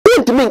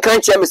me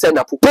can't me say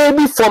NAPO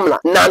baby formula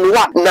nan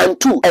 1 nan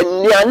 2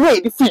 and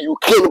near if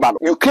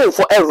Ukraine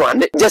for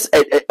everyone just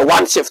a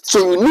one shift, so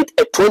you need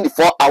a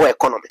 24-hour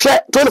economy.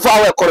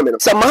 24-hour economy.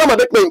 So Mahama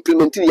be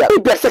implementing here.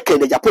 Be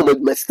second the Japan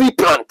with steel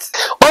plant.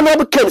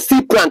 Honorable can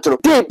steel plant no.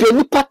 They be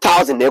nipa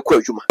 1,000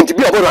 ekwa to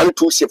be about running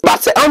 2 shifts.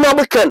 But say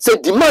honorable can say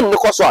demand no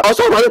cost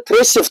also running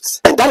 3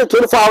 shifts and that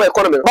 24-hour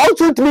economy. About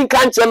to me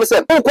can't tell me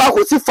say oh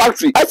go see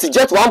factory. I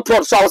suggest one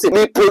product so I say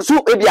me produce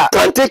maybe a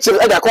plantation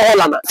and call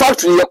Holland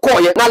factory you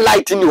call na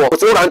light in you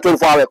so run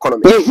 24-hour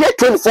economy. You hear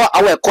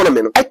 24-hour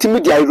economy no.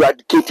 Ultimately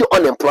eradicate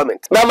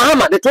unemployment. Now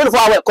Mahama the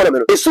 24-hour economy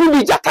no. It should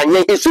be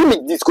Jatanye, it should be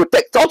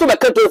discotheque. Also be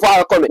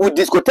 24-hour economy with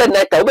discotheque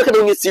night time. We can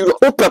only see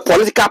open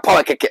political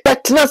power keke.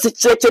 But now see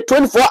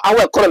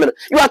 24-hour economy no.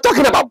 You are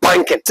talking about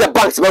banking. The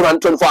banks will run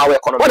 24-hour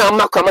economy. When I'm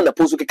not coming the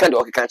post we can do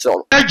okay can't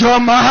you?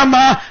 John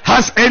Mahama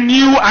has a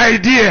new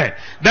idea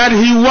that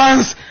he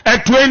wants a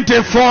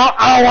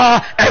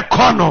 24-hour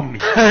economy.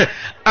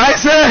 I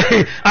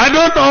say I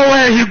don't know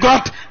where he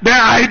got the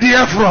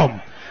idea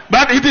from,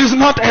 but it is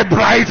not a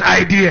bright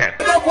idea.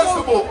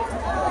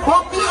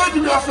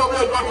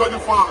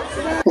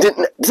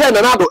 Then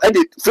another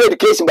edit free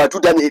education by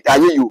 2008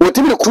 you. What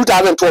in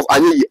 2012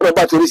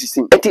 about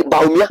 2016. Eti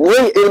Bawumia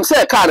when him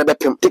say car na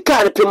bepem. The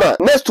car na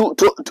next to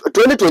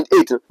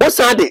 2028. What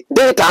Sunday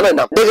data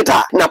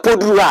na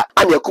podruha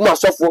and yakuma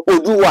sofo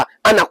odruha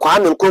and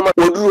kwame nkoma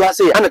odruha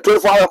say and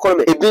 24-hour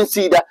economy e bin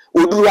see that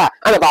odruha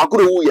and about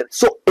good wuye.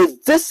 So is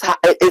this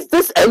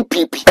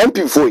MP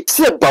for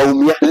see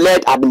Bawumia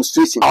led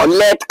administration or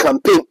led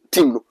campaign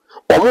team no.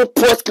 Omo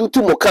prosecute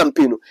mo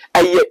campaign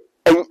aye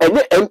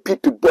ene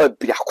MPP boy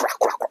bia kra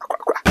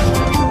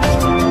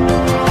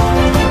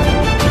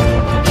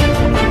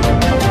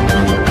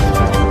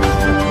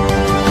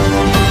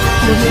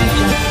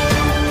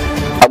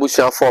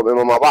Abusha for me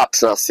mama ba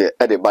trans e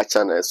dey ba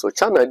channel so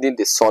channel din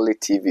the Solid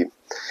TV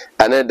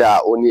another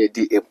only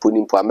di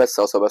epunimpo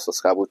amesa so be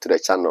subscribe to the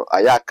channel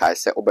aya kai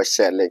say obe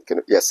share link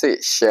no yes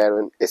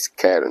sharing is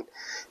caring.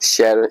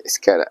 Share is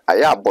care. I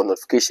have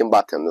notification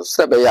button. No,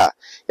 so be ya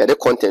the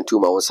content to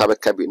my own sabe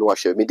kabi no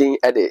share. Me din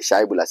e de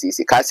shaibula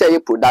sisi. Ka say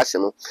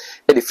production no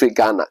e de free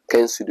Ghana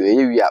can studio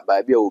e wi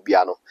ba bia obi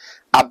ano.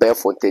 Aba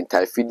fonten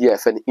tai video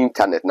FN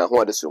internet na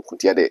ho de so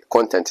nkutia de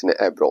content na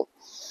ebro.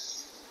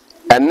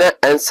 And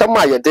some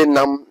ye de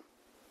nam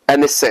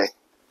ene say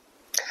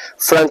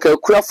Frank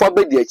Kurafo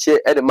be de eche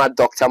e de ma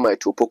doctor my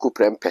to poku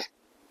prempe.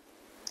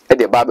 E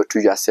de ba betu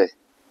ya say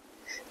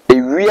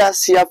e wi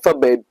ase afa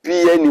ba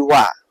bia ni ho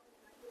a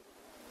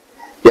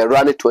you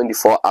run a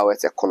 24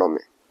 hours economy.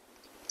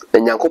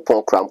 And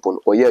Yankopon crampon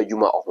or ye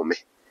yuma ohome.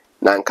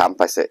 Nan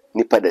campase,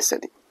 nipa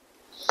descending.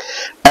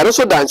 And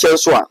also dan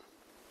chenswa.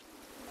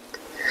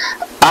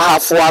 I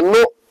have one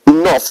no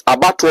north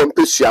about 1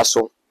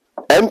 pesuaso.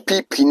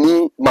 MPP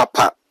ni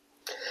mapa.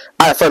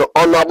 I found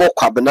honorable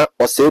cabinet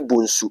or say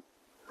bunsu.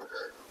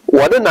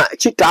 Wadena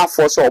chita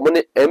force or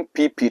money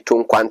MPP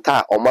to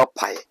quanta or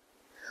mapai.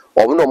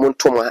 Or no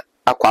montoma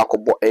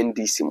aquacobo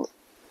NDC.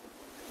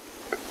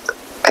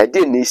 I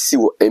didn't see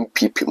what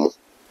MPP mo.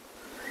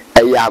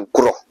 Aya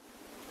grow.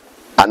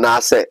 And I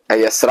say,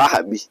 Aya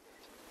Srahabi.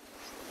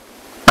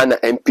 And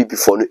MPP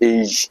for no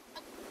age.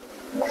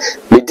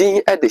 Me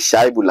didn't at the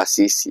Shaibula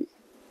Sisi.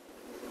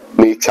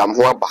 Me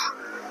chamwaba.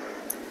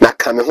 Na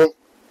kame home.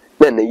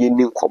 Then a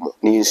yin komo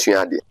ni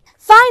insuade.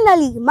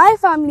 Finally, my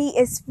family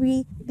is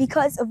free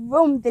because of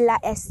Rome Villa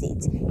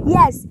Estate.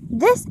 Yes,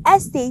 this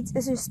estate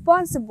is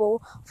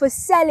responsible for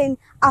selling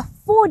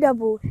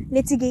affordable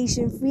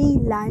litigation-free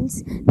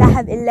lands that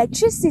have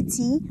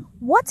electricity,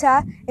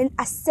 water, and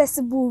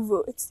accessible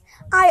roads.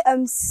 I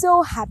am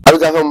so happy. I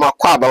was having my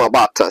quab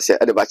about us at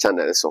the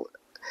channel so.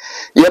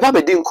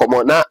 Yababe didn't come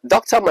on now.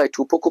 Dr. My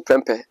two poku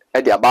prempe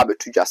at the ababe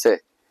to just say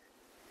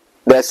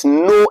there's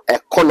no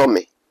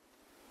economy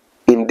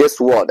in this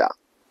world.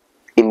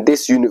 In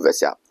this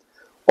universe,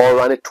 all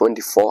run a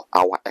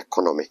 24-hour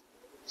economy.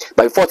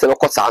 But before I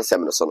got answer,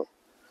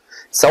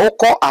 so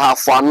call a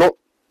for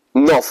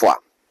no for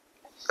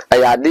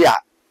a idea.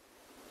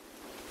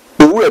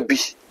 Who will be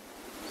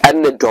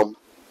and the dom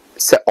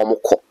say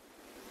omoko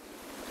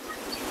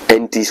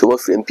and this over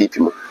frame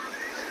people.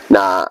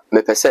 Now,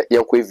 me pese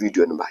young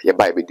video number, your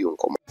Bible doing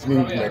come.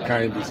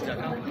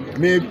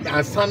 Maybe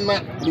a son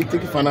may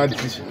take a final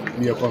decision,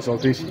 me a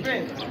consultation.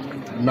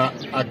 Now,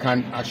 I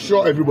can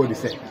assure everybody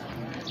say.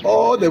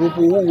 All the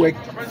people who work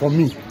for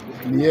me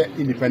near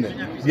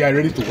independent, they are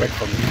ready to work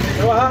for me.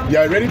 They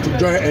are ready to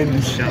join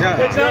NDC.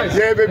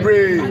 Yeah,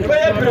 baby.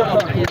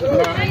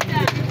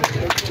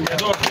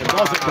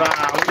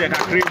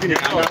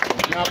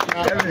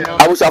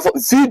 I was a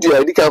video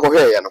you can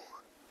hear you know.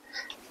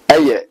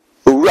 Aye,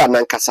 Ura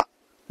Nankasa,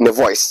 the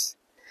voice.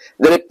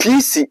 Then a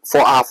PC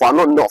for our for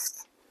not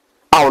north.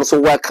 I also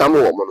welcome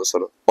woman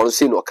on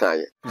see no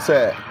kind.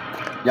 Say,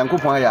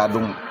 Yankupon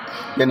Yadum,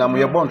 then I'm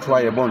your born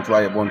try.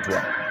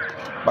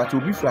 But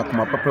you'll be flat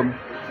my papa,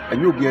 and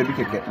you'll be a big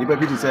cat. You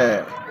better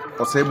say,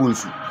 or say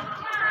Bunsu.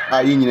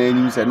 I in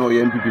your say no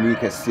MPP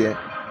can say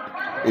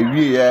a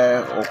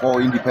year or call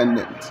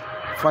independent.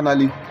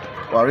 Finally,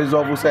 our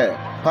resolve will say,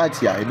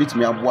 party a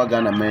ebitimi aboa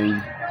Ghana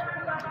man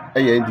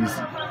yi NDC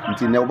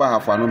nti ne oba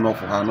hafa no no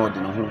for ha no de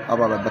no ho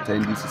aba beta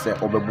NDC say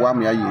obeboa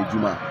me aye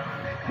adwuma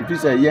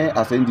if say yen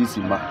as NDC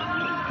ma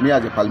me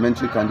as a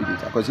parliamentary candidate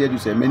because here you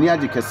say many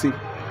age kese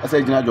as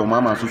agina jo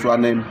mama so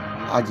anam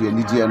age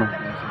anigye no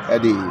e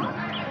de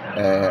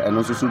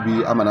eno so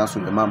bi amana so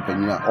be man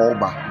panyina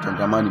oba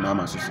jangamani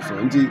mama so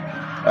nti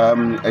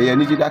eye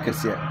anigye da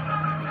kese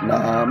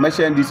na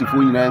mehyɛ NDC fo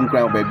nyina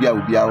nkran ba bia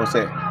obi a wo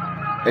say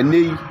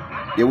enei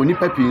ye woni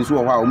papi nso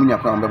wo ha o munya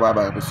kran beba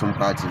ba besom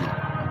party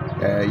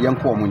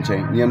yenko omo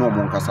nkyɛn ne no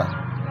omo nkasa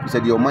se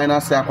de o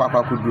minus say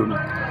akwa koduro no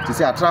ti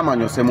se atrama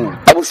nyosɛm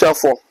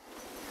abusuafo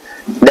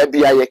da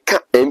bia ye ka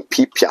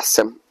MPP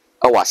asɛm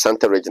awa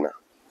Ashanti regional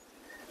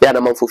ya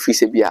na manfo fi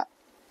se bia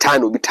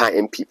tan obi tan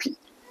MPP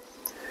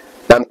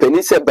na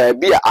mpani se ba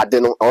bia ade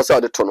no awo se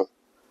ode to no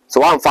so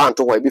wan fa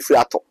anto ho e bi firi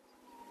ato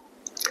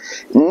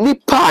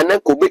nipa na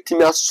ko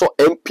betimi aso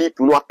MPP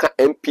no aka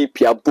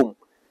MPP abom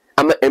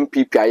ama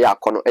MPP aya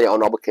akono e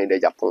ono abokan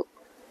Japan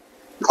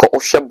ko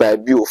ohwe ba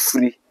bia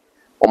ofiri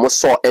omo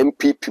so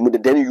MPP mu de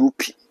den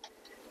UP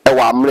e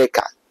wa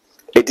America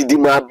edidi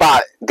ma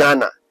ba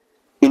Ghana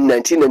in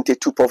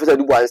 1992 Professor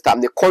Dubois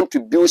time the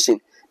contribution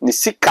ni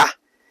sika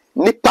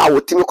nipa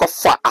wotimi ko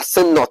fa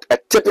asen not a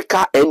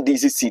typical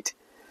NDC seat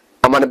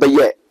amana be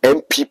ye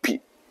MPP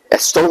a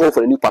stronghold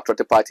for the new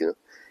patriotic party.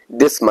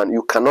 This man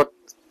you cannot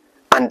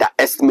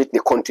underestimate the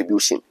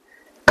contribution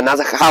and as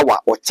a hawa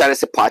or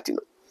charity party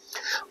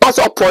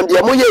also upon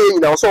the mo ye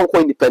nyina so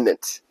nko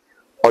independent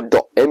or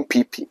do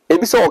MPP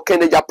ebi so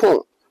okene Japan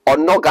or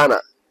no Ghana.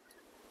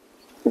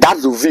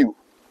 That's the view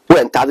we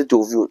entitled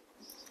to view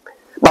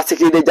but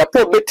the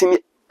Japan betimi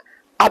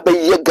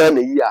abaye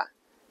Ghana here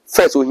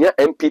first we hear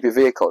MPP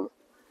vehicle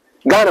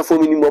Ghana for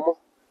minimum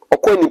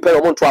okọ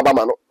independent mo to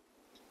abama no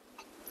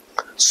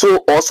so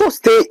also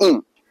stay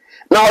in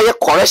now your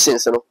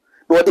corrections no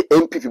the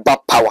MPP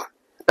back power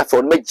na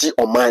for meji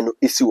oman no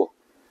isiwo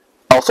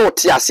also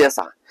tia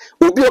siasa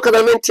obi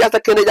okadament tia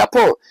Kenya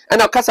Japan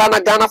and akasa na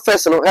Ghana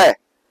first no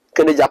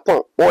Kenya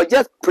Japan or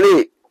just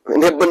play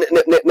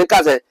ne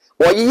kaze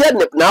or ye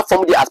na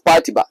from the as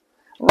party ba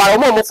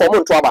omo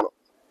from to aba no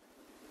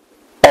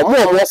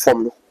omo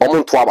from no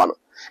omo to aba no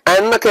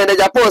and na Kenya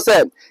Japan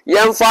say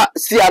yemfa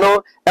sia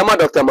no ema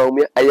Dr.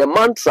 Bawumia aye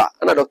mantra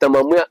na Dr.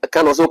 Bawumia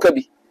kan also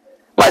kabi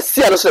but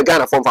sia no so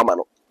Ghana from fama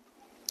no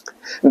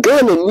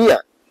Ghana nia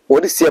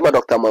what is ema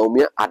Dr.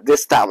 Bawumia at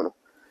this time no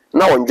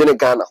na onjene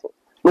Ghana ho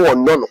no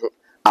onno no ho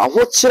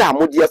aho kire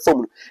amode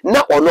afam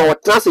na ono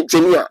otrans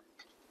dwene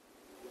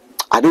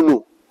I don't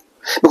know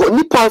because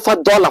nipa for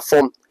dollar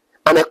from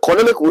an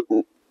economic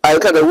I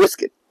kind of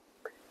risk it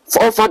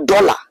for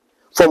 $4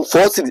 from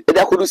 4 cities e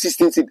could do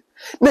 16 cities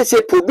na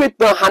say probate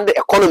ban hand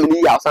economy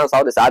ni ya san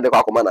South side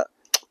kwa komana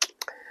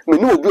me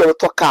no obi o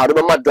to car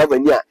do ma driver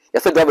ni a ya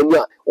say driver ni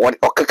a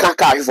o kaka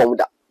car from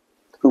that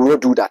we will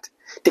do that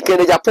the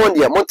Kenya Japan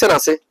there mountain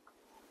say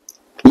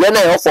ye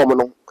na your form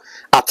no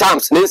at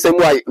times na say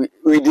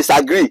we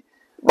disagree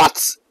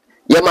but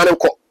ye man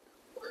ko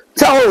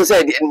say how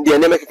say the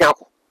name kaka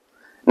ko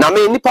na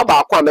me nipa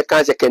ba kwa me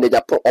kan say Kenya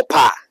Japan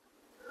opa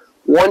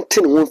one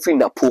thing won free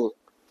NAPO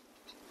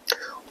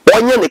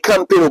onye ne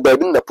campaign ba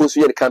bi NAPO so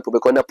ye the campaign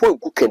because NAPO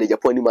ku Kenya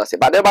Japan ni ma say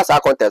but never say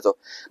contest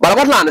but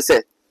what land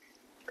say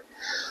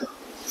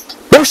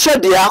o she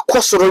de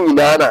akosoro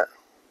nyina na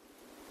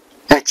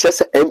e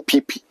chese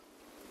MPP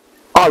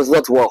all is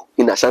not well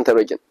in Ashanti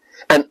region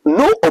and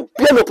no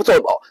obia no put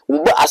about we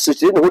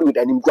associate with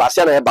an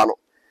imguasia na e ba no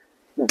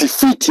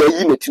defeat ya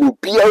unity no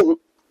bia hu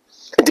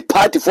the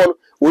party for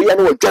we are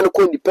no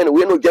independent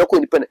we are no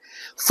independent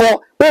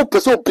for all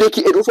person break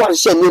it also want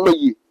share name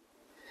yi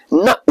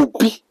na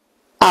obi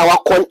our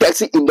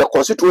context in the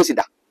constituency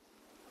da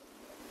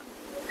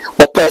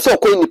o person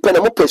ko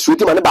independent mo pursue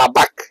di man ba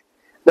back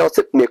now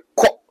say me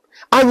ko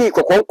anyi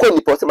ko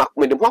independent say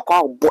me dem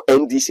kwa bo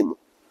NDC mo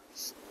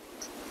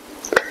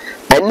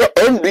and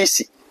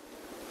NDC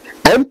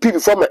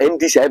MP from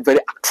NDC are very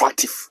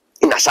attractive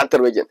in Ashanti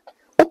region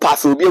o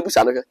pass obi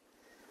abusa no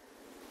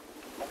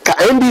ka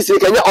NDC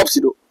can you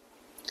option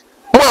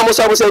mo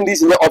say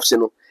NDC no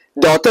option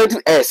the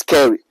alternative is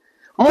scary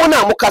mo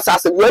na mo kasa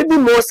say you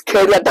even more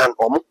scarier than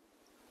omo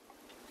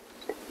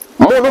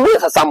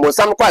mo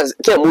sam kwa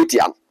ke mo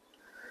tiam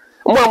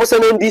mo say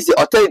NDC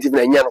alternative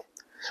na nya no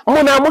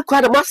mo na mo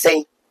kwa de mo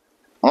say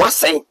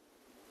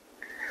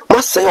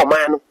o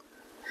man no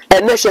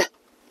enehye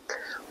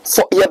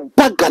for ye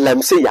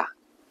bagalam say ya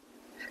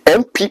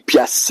MPP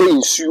are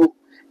saying you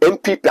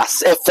MPP are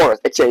say for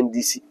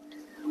NDC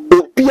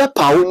obia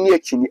paoni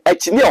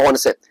akini on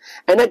set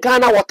and a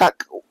Ghana water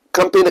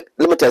campaign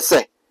limited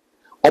say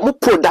omo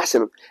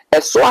production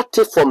so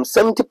ate from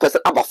 70%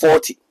 above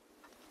 40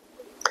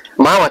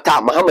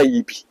 Mahama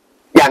yibi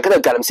ya kana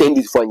galam say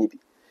NDC for yibi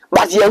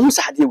but ye hu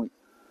sade we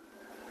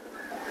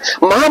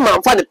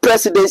Mahama for the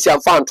presidency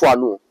and fan to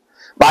anu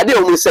but they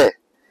only say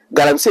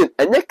galam say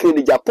enye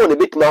Kenya Japan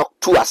bit na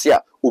two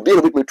asia obi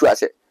no bit me two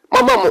asia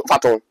mama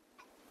faton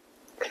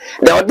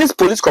there was this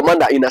police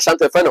commander in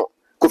Ashanti Feno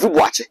Kofi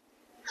Boache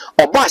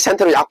oba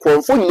Ashanti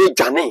akwonfo nyine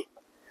dwane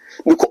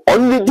because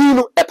only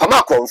dino e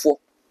pama konfo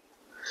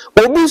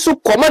obi so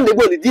command the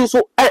body din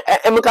so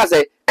emeka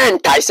say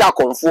entice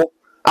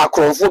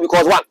akonfo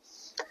because one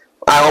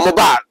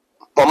omoba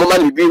omoma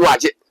libi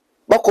waje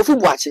but Kofi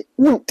Boache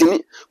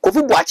wuntimi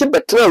Kofi Boache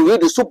betra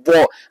we so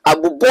ball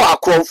abubo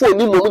akonfo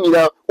ni momu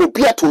nyina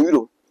obi ato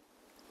euro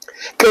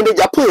kende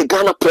Japan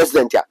Ghana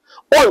president ya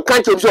on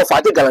can't you of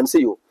Ade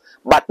Galamsey yo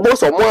but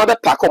most of more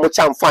pack omo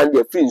cham fan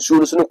their free so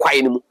no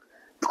kwae ni mu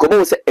because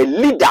we say a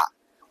leader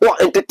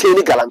or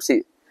entertaining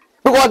Galamsey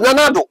because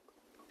Nanado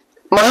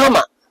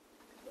Mahama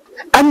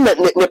and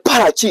ne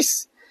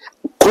parachis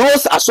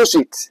close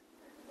associates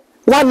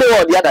one way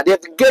or the other they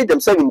have engaged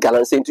themselves in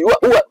Galamsey to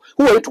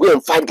who are to go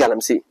and fight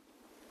Galamsey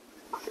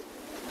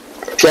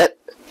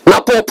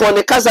NAPO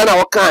ne kaza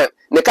na wakan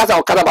ne kaza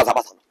wakana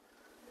bazabata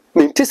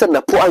Mintisa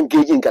NAPO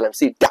engaging in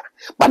Galamsey da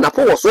but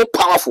NAPO was so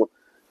powerful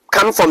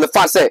come from the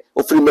fact say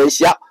of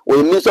Freemanship or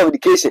Minister of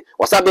Education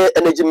or Sabe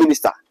Energy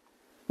Minister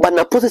but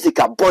NAPO says he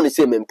can born the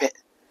same MP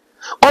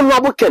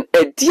honorable Ken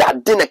a dear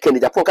dinner Ken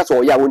Japan cast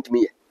or ya want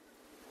me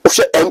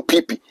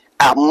MPP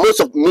are most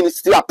of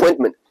ministry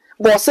appointment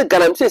but say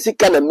Galamsey si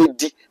kana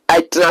medi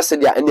I trust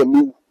there and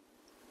me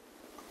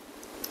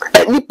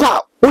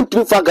nipa want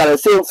to for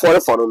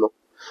Galamsey for no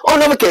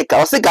honorable Ken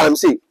ka say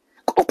Galamsey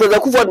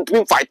President Kufuor to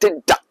be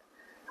fighting that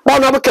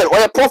honorable Ken or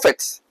a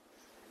prophet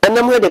and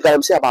them where the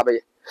Galamsey ababe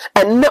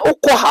and na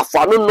okọ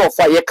hafa no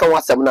fa ye kan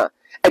wasem na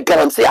e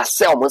Galamsey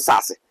asel mo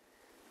sase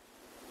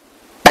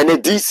and a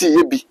DC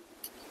ye bi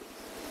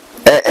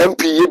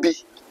MP ye bi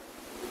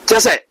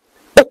just say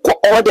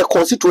all the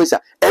constituency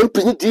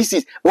MP ni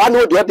DCs one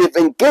way they have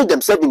engaged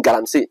themselves in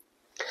Galamsey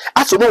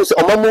aso mo say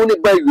omamo ne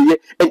ba wiye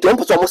and dem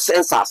put almost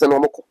census na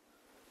omoko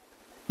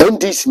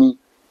NDC ni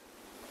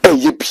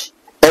ye bi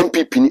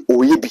MPP ni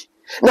o ye bi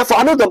now for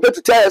another them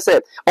to tell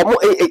yourself omo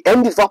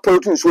NDC for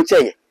politics so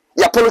che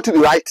ya politics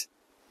be right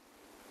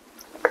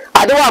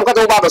I don't want to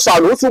go about the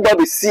sound. What's about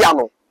the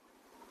Siano?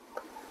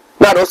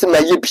 Now, also, my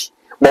yippee,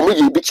 but we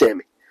yippee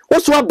chemi.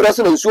 What's what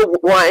blessing and so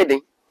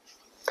winding?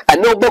 I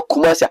know about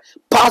Kumasia,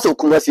 pass of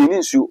Kumasi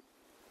in you.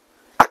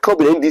 I can't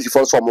be in this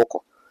for some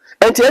moko.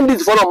 And to end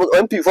this for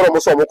MP for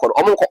almost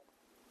omoko.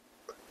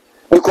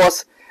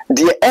 Because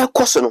the air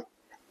caution,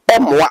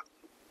 M1.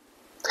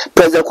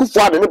 President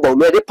Kufuor and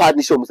Bawumia the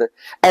partnership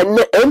and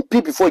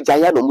MP before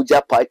Jayano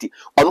Muja party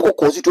omoko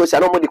constituency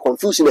no more the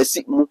confusion e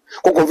sick mu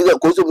confusion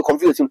cause of the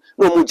confusion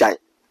no Muja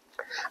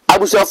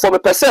abuso for me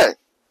person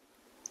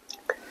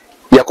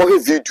ya ko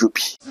video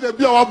bi the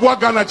bia wa boa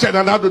Ghana che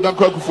na do da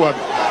Kufuor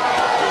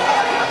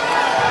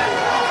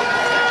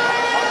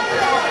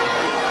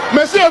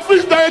Messi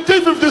fish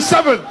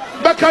 1957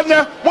 back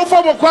and mo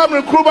fa mo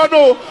Kwame Nkrumah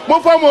no mo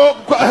fa mo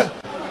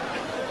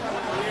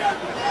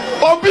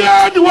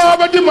Obia di wa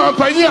ba di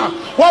mampanya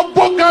wa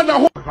boga na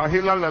ho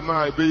Ahila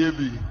Lema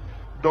ebeyebi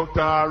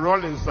Dr.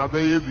 Rollins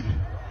abeyebi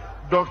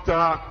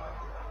Dr.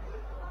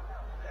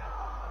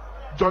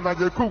 John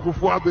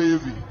Kufuor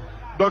abeyebi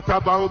Dr.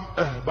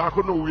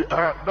 Bakono wi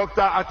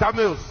Dr.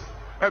 Atamils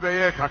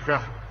ebeye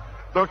kakra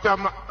Dr.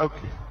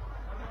 Okay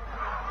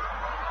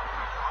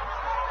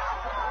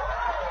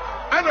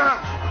ana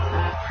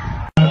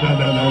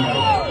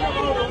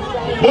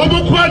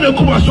Obu kwa de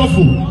kuba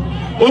sofu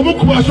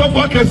Omukuba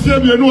sofa kese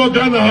bienu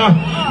Ghana ha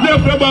ne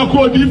fe ba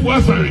ko di fo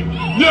asare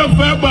ne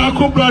fe ba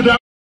ko brother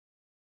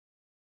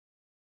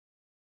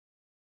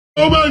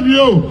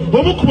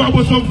Omukuba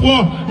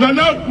bosofo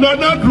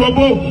na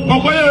drobo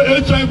okoye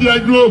HIV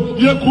agro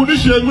ye kuni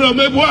shengura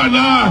mebo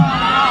ana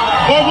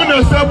obu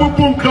na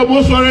sabubu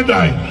nkabo sore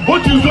dai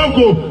what is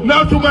zongo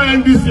now to my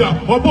NDC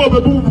obo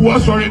bebu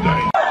sore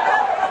dai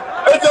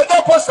it is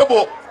not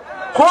possible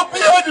copy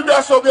the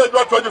biaso be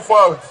 24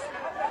 hours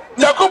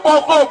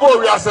Yakubu ko bo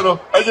wi asero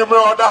enyimre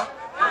oda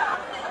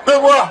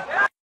bewa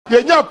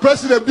ye nya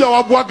president bia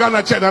wa boa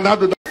Ghana che na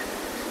do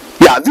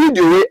ya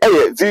video we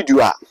video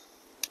a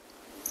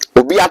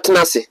obi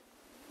atena se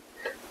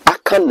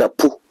aka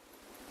NAPO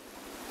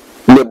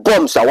ne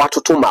bombs a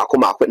watoto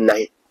mako nan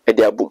e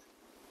dey abum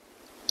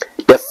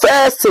the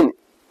first thing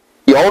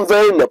you on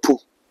very NAPO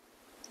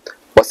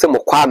was mo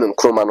Kwame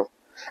Nkrumah no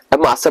e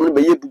ma asem no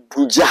be ye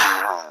bubuja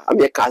am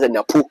ye ka ze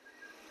NAPO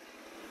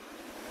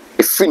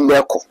e free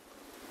neko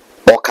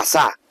or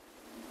kasa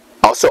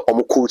also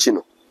omukuchi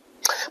no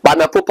but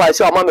NAPO pa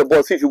say o ma me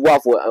boy 50 wo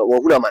afo wo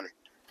huna mane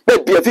na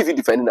bia 50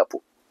 defend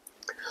NAPO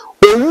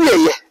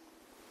owieye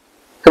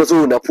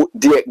so NAPO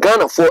de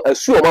Ghana for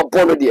asu o ma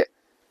bono de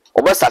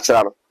o ba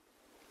sachira no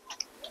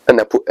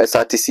NAPO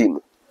SRTC mu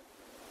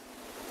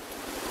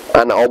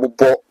ana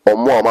obubo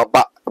omo o ma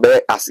ba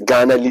be as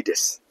Ghana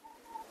leaders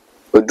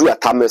odu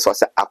atame so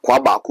say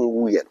akwa ba akon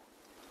wuye no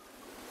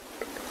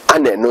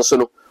ana no so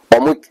no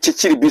omo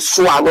chichiri bi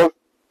so ano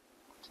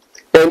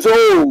and so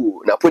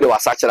NAPO de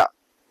wasachira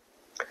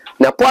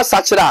NAPO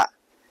asachira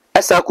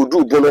esa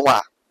kudu bono ho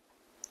a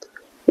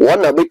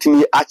wona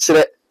betimi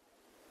achire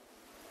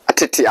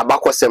atete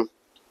abakosem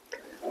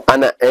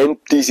ana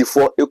MPC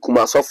for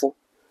ekuma sofo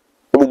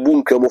omubu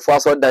nkramofo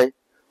asodan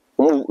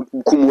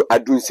omukumu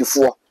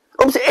adunsifo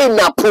om say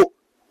NAPO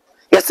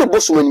yese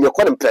bosumani me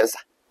kɔ ne mpensa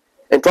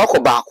and talk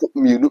about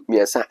me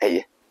as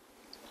I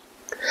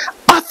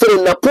after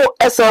NAPO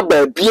esa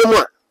ba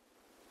biema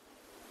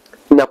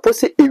NAPO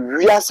se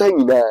ewiasa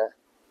nyina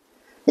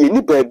ye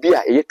ni ba bi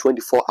a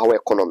 24-hour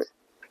economy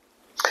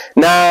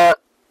na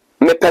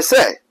me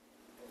pese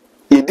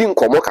ye di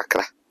nkomo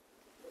kakra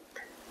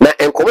na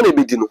enkomo na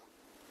bedi no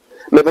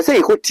me pese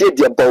ye ko tie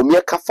dia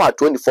Bawumia kafa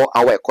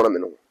 24-hour economy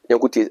no ye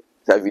ko tie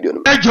that video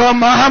no.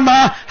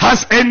 Mahama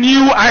has a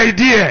new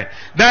idea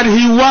that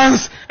he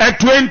wants a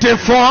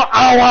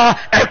 24-hour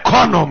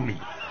economy.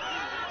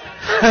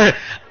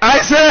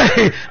 I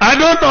say, I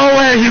don't know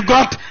where he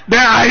got the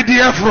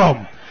idea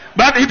from,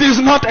 but it is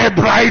not a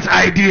bright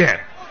idea.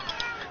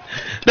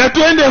 The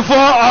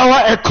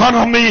 24-hour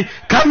economy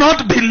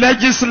cannot be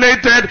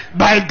legislated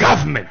by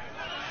government.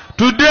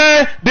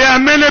 Today, there are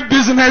many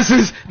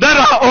businesses that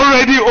are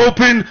already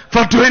open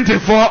for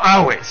 24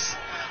 hours.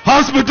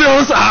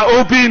 Hospitals are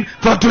open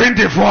for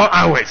 24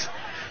 hours.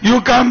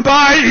 You can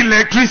buy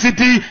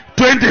electricity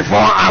 24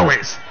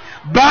 hours.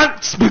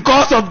 Banks,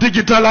 because of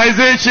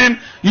digitalization,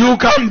 you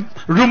can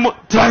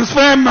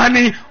transfer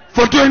money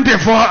for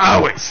 24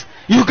 hours.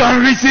 You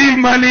can receive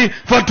money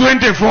for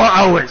 24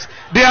 hours.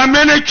 There are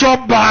many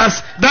chop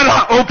bars that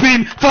are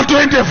open for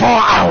 24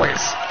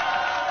 hours.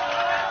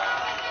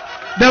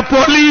 The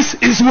police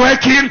is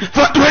working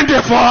for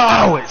 24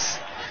 hours.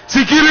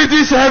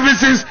 Security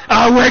services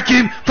are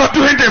working for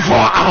 24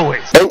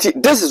 hours. And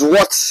this is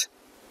what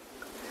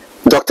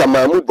Dr.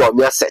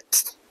 Bawumia said.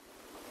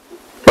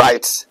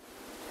 Right?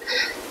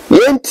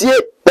 Yentie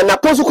na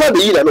naposu kwa be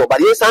yila no, but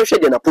yes am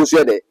shede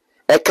naposu de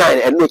e kan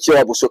e no chi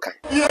obuso kan.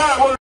 Yeah,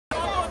 well,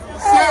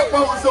 say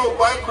kwa so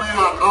kwa kwa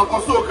na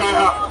akoso kan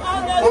ha.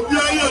 Obi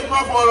aye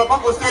ma for la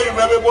pako stay in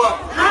bebe boy.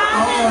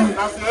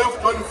 That's the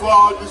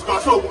F24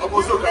 discussion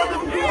akoso kan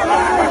be.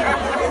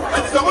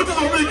 And so what is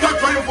the big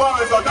 24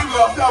 hours or then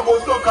you say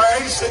akoso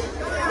kan shit.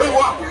 Hey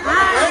what?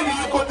 And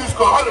you go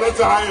disco how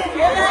the higher.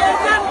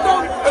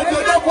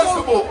 It's not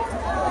possible.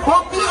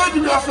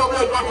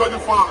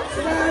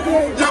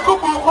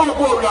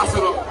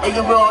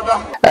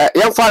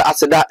 Yamfa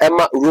aseda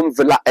Emma Room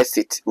Villa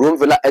Estate. Room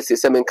Villa Estate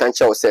se men kan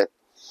che say.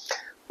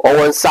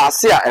 Owon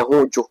saase a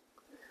ehojo.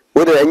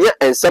 Wo de enye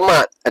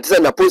ensema etese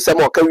na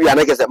posema o ka wi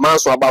ana kese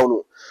manso aba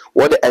no.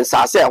 Wo de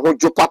ensaase a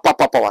ehojo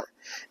papa wa.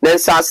 Na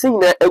ensaase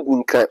na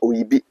agun kan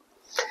oyibi.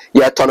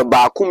 Ye tono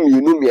ba ku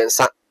mienu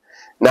miensa.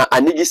 Na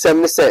anigi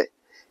sem ne se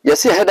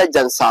yesi heda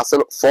jansaase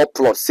 4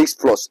 plus 6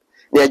 plus.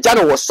 Na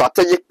ejano was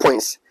strategic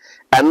points.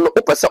 And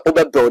opesa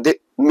over build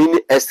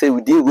mini estate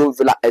within Room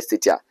Villa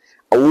Estate ya.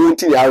 I won't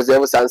the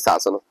reserve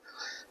sansaso.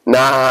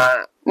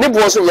 Na ne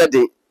boso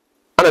yade.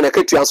 Ana na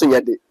ketu anso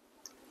yade.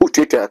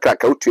 Utu a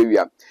crack out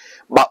to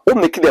but o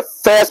make the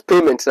first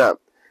payment now.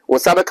 O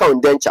sabe ka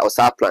indenture o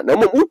sa plan. Na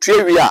mo utu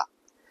area.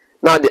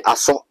 Now the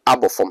aso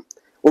abofom.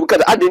 O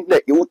because I didn't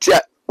let you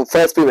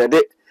first payment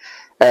de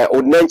o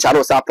indenture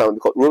o sa plan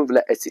because Room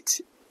Villa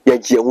Estate ya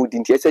ji ehudi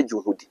nti ese ji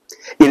ehudi.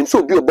 Yen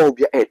so bi oba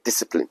obi a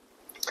discipline.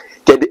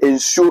 Get the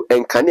ensure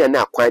and canny and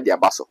acquire their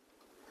basso.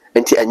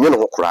 And you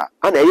know, cry,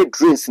 and I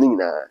dreams in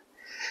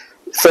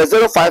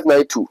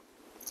 0592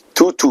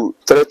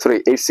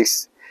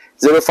 223386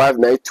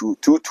 0592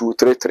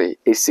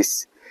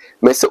 223386.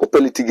 Mess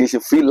open litigation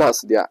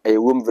freelance there a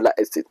Room Villa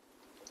Estate.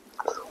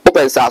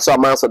 Open so a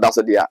man so that's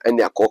there and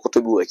they are called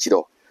to be a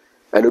chido.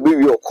 And obey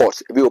your court,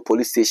 be your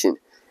police station.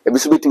 A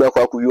bit me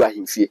you are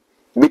him fear.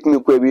 Make me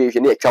go away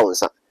near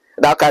Chownsa.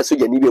 That kind so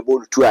you need a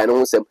board to I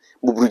know some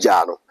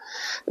Bubrujano.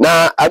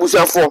 Now,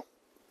 Abushafo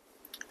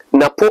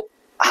NAPO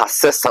has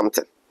said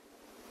something,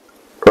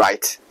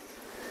 right?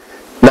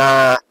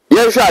 Now,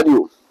 you shall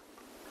do.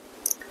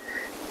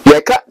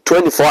 Yeka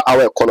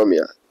 24-hour economy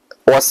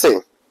was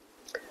saying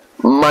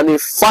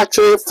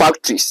manufacturing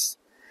factories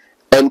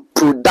and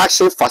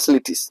production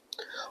facilities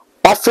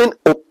often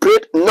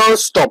operate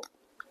non-stop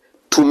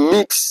to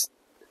meet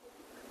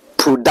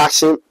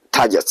production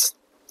targets.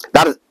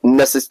 That is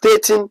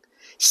necessitating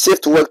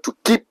shift work to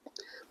keep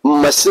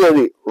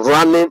machinery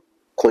running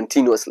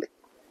continuously.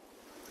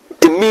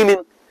 The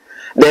meaning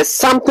there's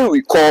something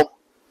we call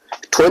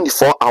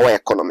 24-hour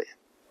economy.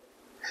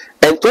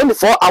 And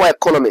 24-hour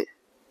economy,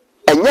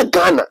 and yet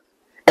Ghana,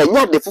 and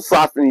yet the fufu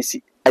African,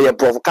 and your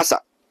provocasa.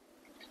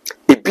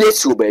 It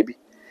beats you, baby.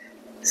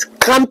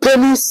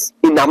 Companies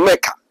in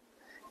America,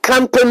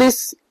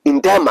 companies in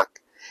Denmark,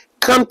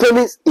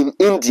 companies in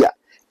India,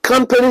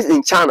 companies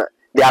in China,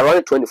 they are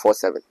running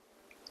 24/7.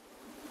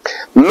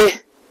 Me.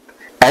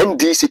 And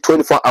this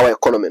 24-hour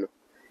economy,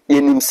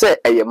 in himself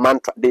a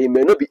mantra, they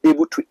may not be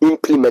able to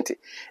implement it.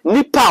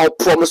 Nipa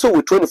promise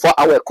with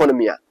 24-hour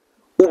economy,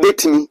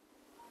 ubetimi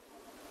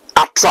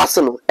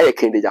atrasano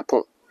in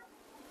Japan.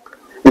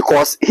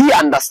 Because he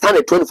understands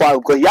the 24-hour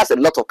because he has a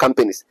lot of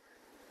companies.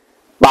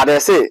 But they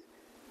say,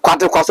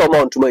 quarter cost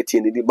amount to my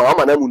team, the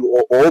Mahama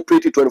or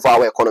operate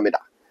 24-hour economy.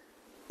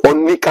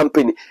 Only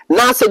company.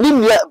 Now, say,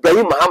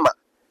 Mahama.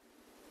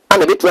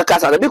 And a bit to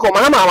because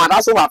Mahama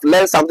also have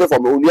learned something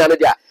from Bawumia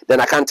there,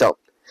 then I can't tell.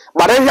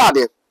 But then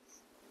here,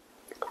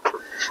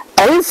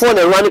 I ain't for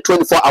the running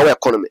 24-hour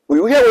economy. We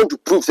really want to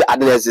prove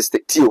that it exists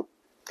too.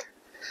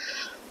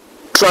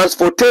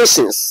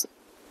 transportations,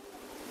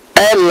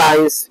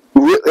 airlines,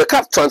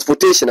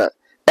 transportation,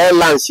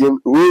 airlines,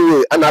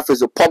 railway, and after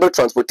the public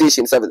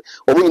transportation service.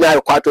 Or we now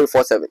require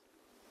 24/7.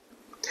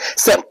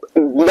 So,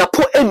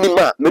 Napo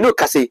enima, meno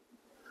kase,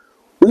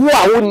 who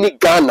are only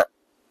Ghana,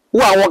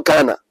 who are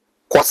Ghana,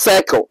 kwa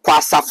circle,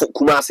 kwa safu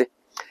kumase.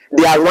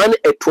 They are running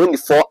a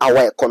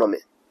 24-hour economy.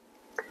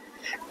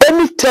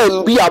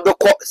 Anytime we are the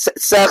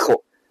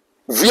circle,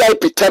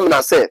 VIP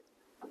terminal say,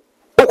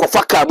 Oko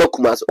faka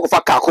kumase, Oko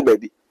faka ko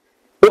baby.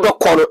 Ube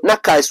kono na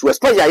kaisu,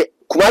 especially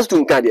kumase to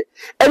nkande.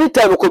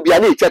 Anytime oko biya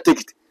ne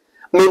ticket.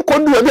 Men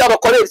kondu we aba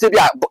kono se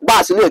biya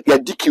bus no ya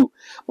DQ.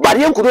 But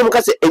yen kudo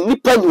muka se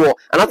enipa ni wo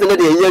anata na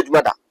de yen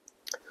adwuma.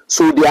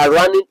 So they are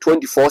running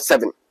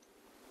 24/7.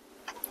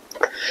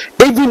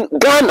 Even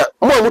Ghana,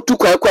 mo amutu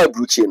kwa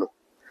abruchi no.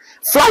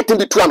 Flight in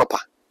the two anopa,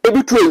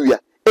 every 2 area,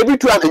 every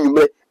 2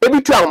 annume,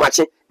 every 2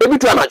 amache, every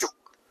 2 anajo.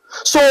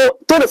 So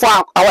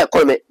 24-hour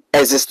economy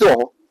exists.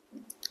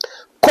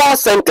 Call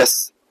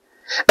centers.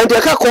 And they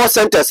call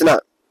centers now.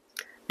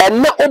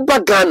 And now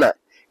over Ghana,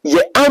 ye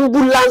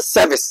ambulance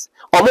service,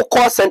 or more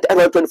call center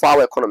around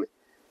 24-hour economy.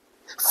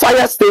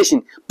 Fire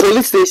station,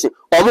 police station,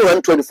 or more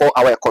run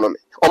 24-hour economy.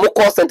 Or more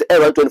call center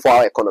around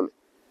 24-hour economy.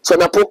 So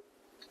Napo,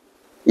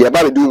 ye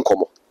about doing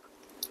come.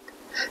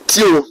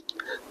 Till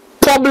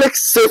public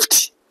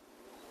safety.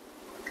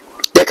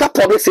 They got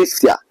public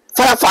safety.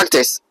 Fire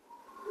factors.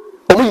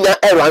 Omunya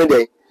around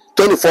the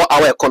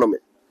 24-hour economy.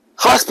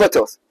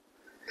 Hospitals.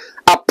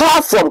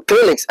 Apart from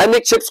clinics and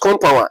the chips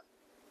compound.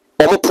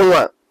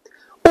 Omupunwa.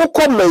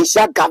 Oko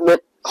Mensha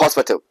government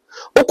hospital.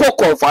 Oko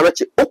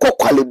Konfarachi. Oko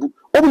Kwalebu.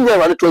 Omunya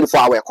around the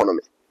 24-hour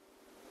economy.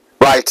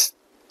 Right.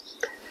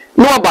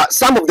 Know about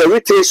some of the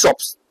retail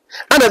shops.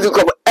 And as you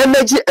cover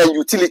energy and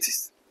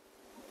utilities.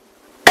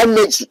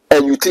 Energy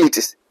and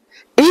utilities.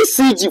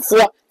 ECG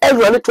for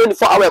every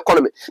 24-hour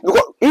economy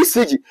because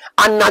ECG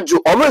anajo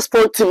omo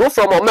respond to no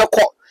from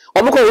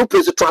omeko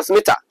replace the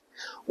transmitter.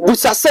 We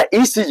say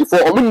ECG for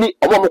omni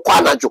omo ko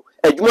anajo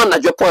adwuma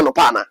anajo pon no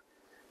pa na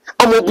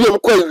omo bi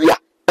omko awia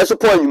eso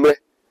pon anwumre.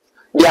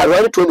 They are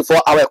running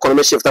 24-hour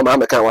economy shift na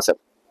Mahama kan wasem.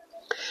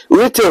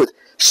 Retail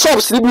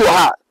shops ni bi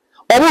ha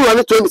omo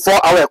running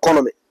 24-hour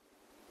economy.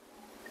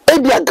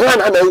 Ebia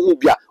Ghana na hu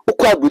bia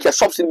ukwa bucha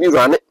shops ni bi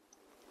running.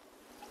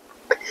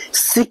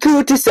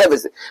 Security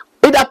service,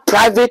 either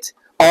private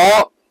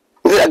or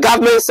the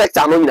government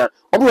sector, no,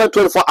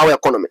 24-hour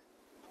economy.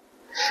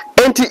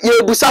 And ye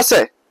busa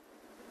se,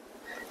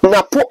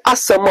 Napo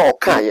asema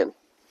okayen,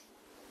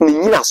 ni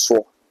nina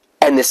so,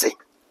 anything.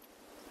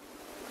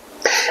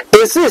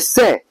 Is it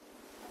say,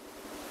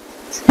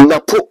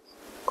 Napo,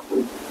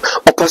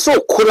 Opaso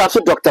collapse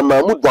Dr.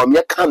 Mahmoud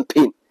Bawumia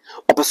campaign,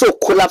 Opaso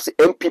collapse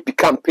MPP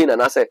campaign,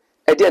 and I say,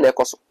 Edian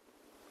Ekoso.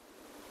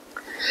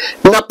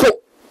 Napo,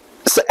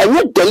 so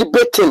any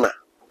deliberate thing,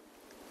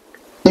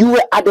 you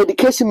were at the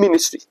education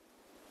ministry.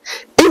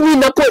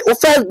 Even Napo,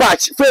 first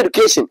batch for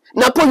education.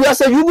 Napo, you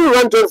say you will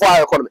run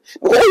 24-hour economy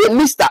because you're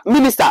minister,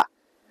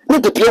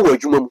 not the pure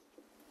word you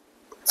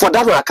for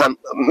that one I can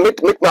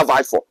make my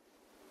vibe for.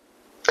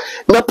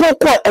 Napo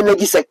call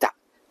energy sector,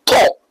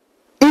 top,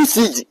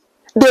 ECG,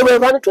 they were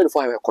running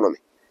 24-hour economy.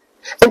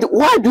 And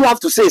why do you have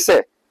to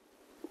say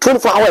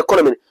 24-hour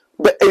economy?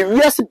 But a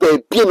yes,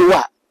 baby,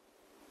 what?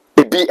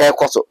 Be air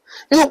coso.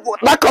 You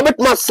that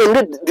commitment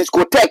send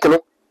discotheque,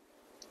 no?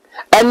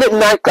 And then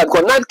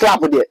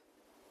nightclub there.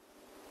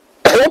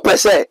 I hope I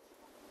say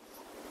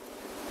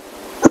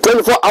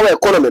 24-hour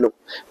economy, no.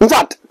 In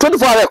fact,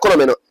 24-hour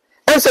economy, no.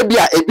 And say be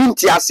a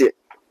binti ase.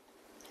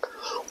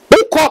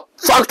 Oko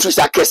factories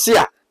are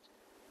kesia.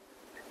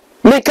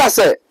 Make us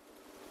say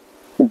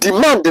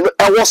demand no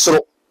ewosoro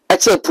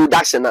e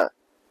production na.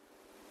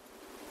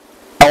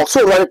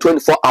 Also run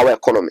 24-hour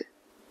economy.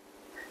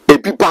 E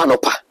bi ba no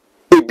pa.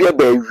 Ebia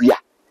ba wia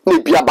na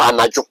ebia ba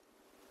anajo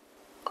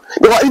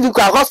because if you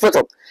go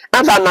hospital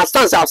and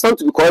understand have something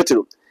to be corrected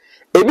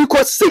ebi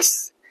cost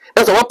 6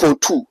 and so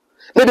 1.2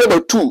 na dey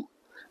about 2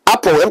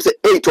 apple am say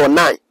 8 or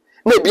 9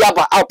 na ebia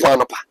ba apple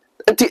anopa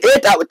until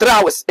 8 hours 3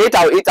 hours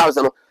 8 hours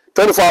no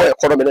 24-hour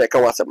economy na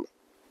kan wasem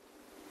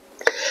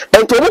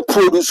and to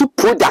produce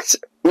products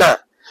na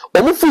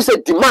omo feel say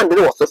demand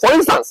no was for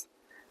instance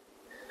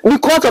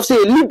because of say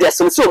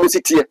leaders and so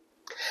city.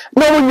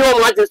 No one know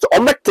what is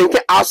to think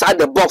outside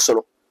the box.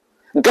 No.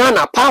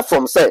 Ghana, apart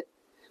from say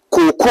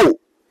cocoa,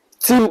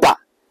 timber,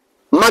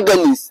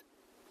 manganese,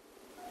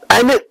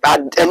 and you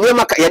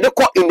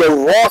in the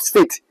raw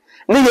state,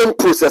 no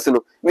processing.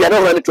 We are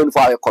not running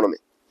 24-hour economy.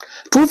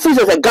 Two things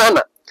as a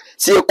Ghana,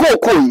 see a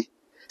cocoa,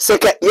 say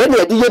yen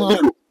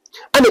milo,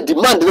 and the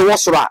demand in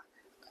what's right,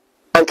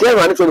 and can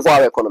run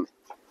 24-hour economy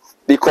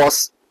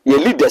because your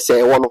leaders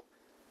say one.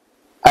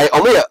 I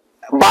only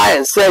buy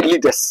and sell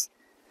leaders.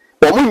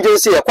 Omunje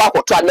say e kwa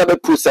kwoto na be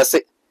process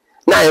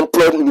na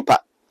employ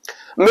nipa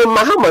me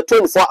Mahama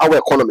 24-hour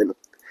economy no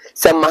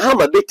say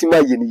Mahama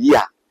betima yin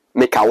year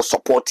make I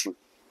support him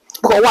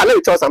because let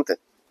me tell you something.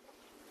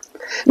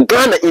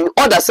 Ghana in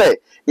order say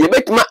you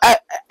betima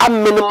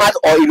minimize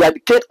or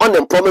eradicate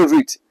unemployment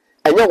rate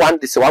and you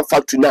want this one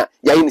factor now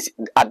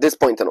at this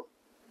point no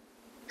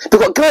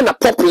because Ghana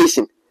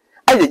population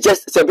I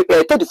just say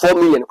 34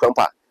 million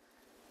grandpa.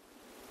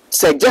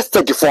 Say just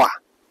 34.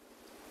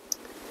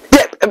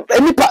 Yeah,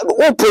 any part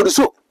all produce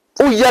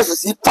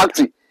yes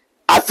factory.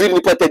 I feel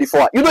nipa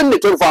 34. You don't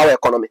need 24-hour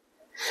economy.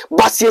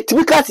 But see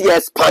because you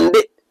expand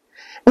it.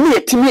 Me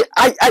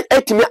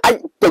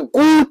the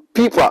good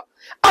people.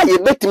 I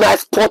make me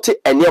export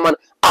it and man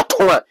at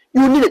home.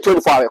 You need a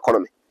 24-hour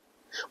economy.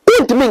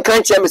 When to me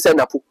can't me say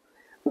napu.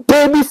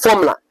 Baby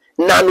formula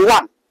nan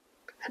 1,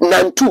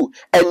 nan 2,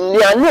 and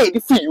near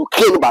if you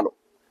came bano.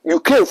 You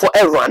came for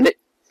everyone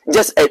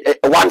just a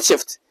one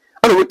shift.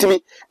 And with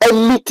me,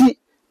 and meet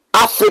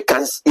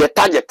Africans your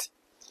target.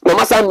 No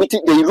matter meet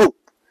the Europe,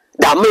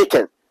 the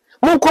American.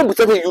 Mon come with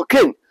the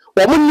Ukraine.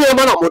 Or mon near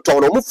man of motor,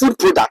 no food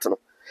product. No,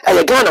 and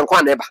a Ghana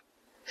and neighbor.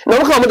 Now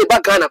come on the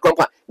back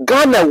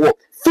Ghana war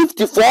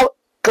 54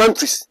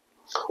 countries.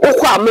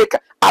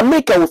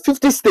 America with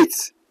 50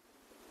 states.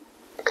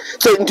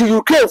 So into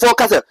Ukraine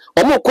forecast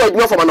or more quite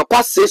enough from an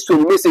past 6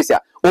 to messages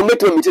or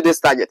make me meet this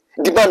target.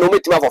 Demand no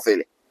make for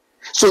failing.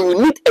 So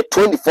you need a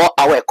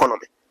 24-hour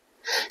economy.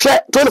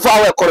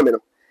 24-hour economy.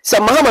 So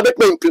Mahama bet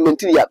me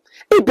implement it.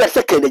 It be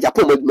second the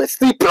Japan with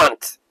steel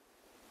plant.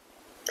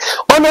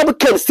 Honorable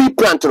can steel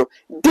plant.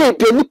 They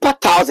be nipa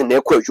 1,000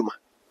 ekwa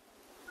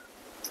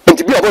and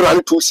to be about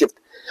running 2 shifts.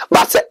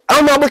 But say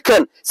honorable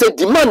can say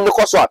demand no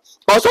cost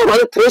also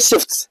running 3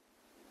 shifts.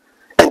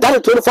 And that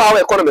is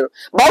 24-hour economy.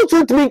 But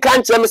to me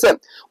can't tell me say,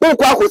 oh,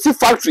 go see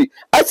factory.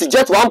 I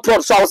suggest one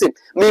product. So I say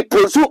me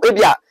produce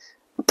maybe a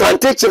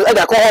plantation and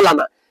I call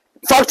Lana.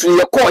 Factory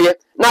you call ye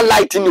not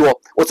lighting you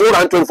was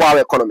around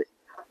 24-hour economy.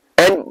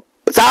 And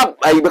so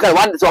I become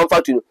one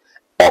factory.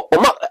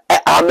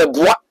 I'm a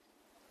boy.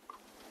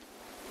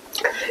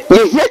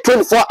 You hear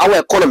 24-hour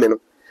economy.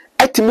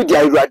 Ultimately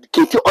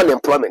eradicate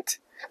unemployment.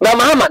 Now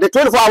Mahama, the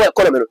 24-hour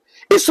economy.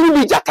 It should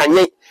be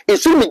Jatanye. It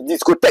should be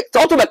discotheque.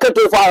 So to make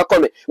 24-hour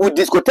economy with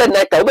discotheque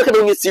night time, we can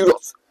only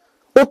serious.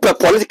 Open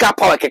political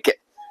power keke.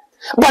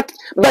 But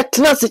now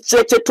it's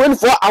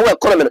 24-hour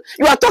economy.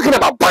 You are talking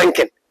about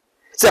banking.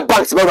 Say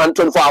banks run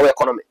 24-hour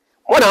economy.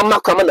 When I'm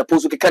not coming the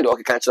post we can do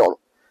cancel.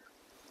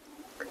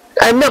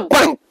 And the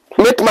bank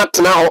make math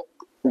now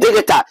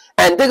digital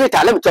and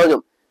digital. Let me tell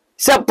you.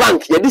 Say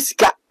bank you this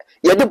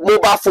you the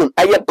mobile phone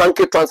and your bank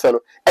transfer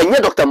and your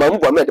Dr.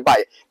 Mahama made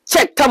buy.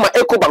 Check come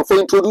Eco Bank for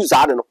introduce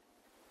that no.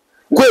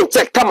 Go and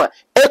check come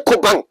Eco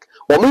Bank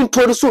or me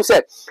introduce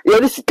say you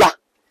this you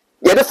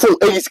the phone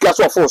a sika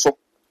so phone so.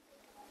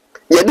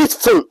 You this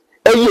phone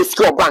a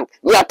sika bank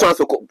you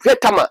transfer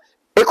check come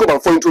Eco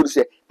Bank for introduce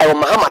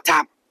Mahama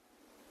tab.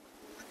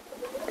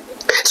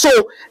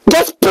 So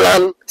just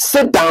plan,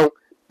 sit down,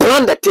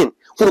 plan the thing.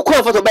 Who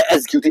call for to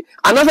execute it.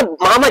 Another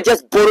Mahama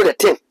just borrow the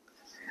thing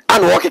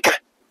and work it.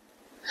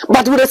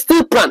 But with a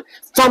steel plan,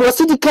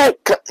 pharmaceutical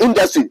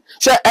industry,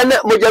 share and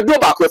Moja do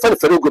back with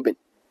federal government.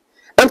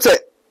 And say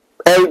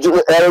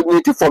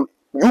from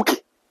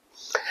UK.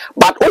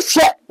 But what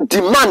share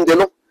demand, you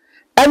know,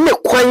 and the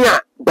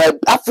choir by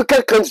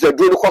African countries that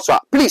do the cost.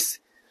 Please.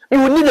 You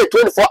will need a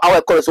 24-hour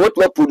economy. So what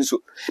we produce?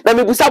 Now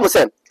me bisa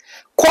say,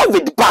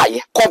 COVID buy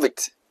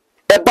COVID.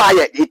 A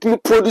buyer it me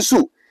produce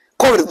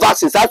COVID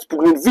vaccines that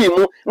put in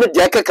VMO no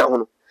dey keka ho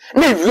no.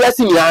 Na US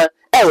nya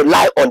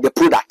rely on the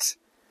product.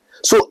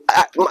 So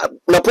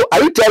NAPO,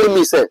 are you telling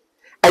me say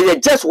I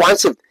just one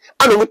shift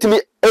and with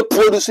me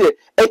produce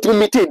it will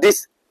meet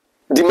this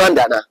demand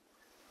na?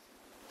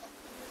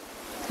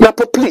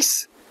 NAPO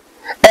please.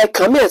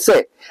 Come here and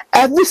say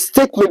every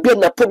state may be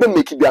a problem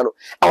make it.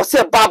 I will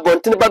say bad one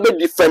thing about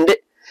defend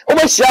it. Oh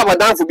my share my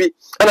down for be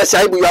and I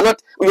say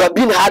you are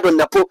being hard on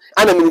NAPO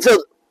and I mean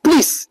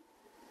please.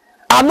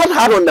 I'm not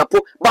hard on NAPO,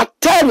 but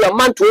tell your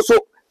man to also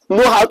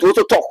know how to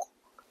also talk.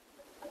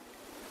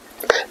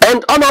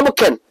 And honorable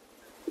Ken,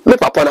 me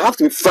papa, I have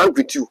to be frank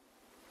with you.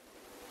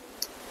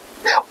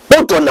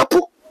 Open NAPO,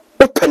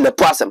 open the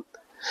person.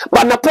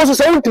 But NAPO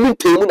says I want to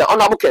meet him na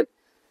honorable Ken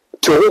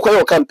to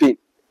your campaign.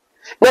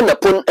 Then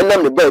NAPO and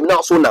then the baby now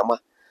so nama.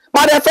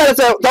 But I felt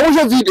that was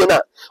your video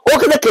now.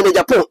 Okay, the Ken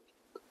Japan.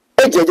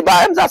 Agent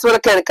by him, that's what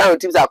I can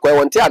teams are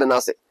going to tell and I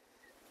say.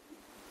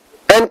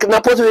 And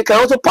NAPO we can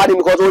also pardon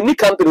because only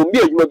company will be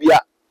a Jumabia.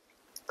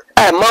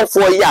 A month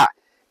for a year.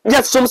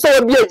 Just some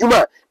say be a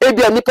Juma,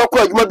 maybe a Nipa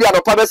Jumabia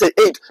or Papa say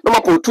 8, no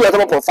more 2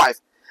 and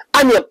 5.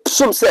 And yet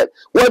some said,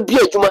 well be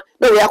a Juma,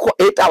 no we are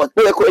 8 hours,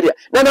 no area.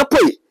 Then I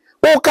pay.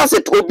 All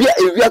cassette will be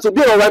if you have to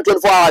be around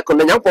 24 hours on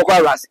the young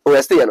Pocahontas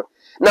or stay.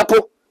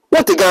 NAPO,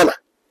 what the Ghana?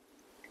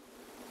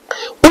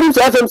 Put into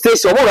FM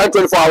station more than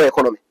 24-hour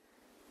economy.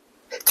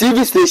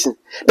 TV station.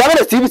 That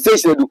was a TV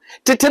station do.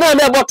 Tena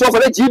na about 12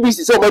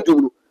 GBC so much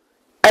do.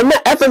 And na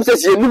FM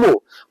station you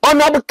know.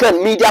 Honorable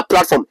media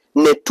platform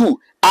NET2,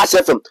 Ash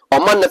FM, or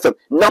Man FM,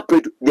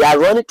 NAPO, they are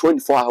running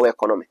 24-hour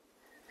economy.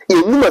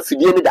 You know if you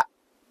need that.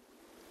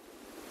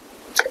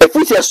 If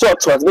we say short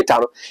transmitter,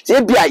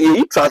 say be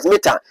a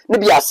transmitter,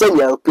 maybe a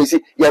senior place,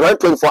 you run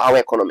 24-hour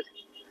economy.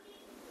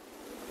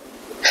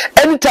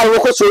 Anytime we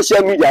go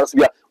social media,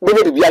 we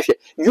need to be actually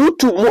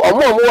YouTube more,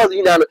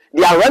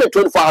 they are running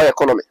 24-hour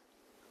economy.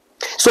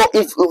 So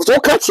if so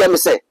catch them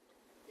say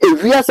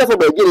If we are for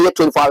by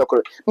 24 hours,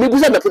 maybe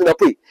some put in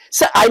pay.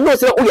 Say, I know,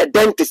 say, oh, your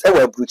dentist, I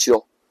will bruise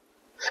you.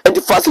 And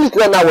the facility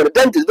now, when the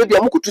dentist, maybe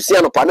I'm going to see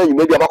an opponent, you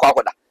may be a back.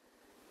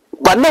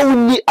 But now we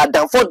need a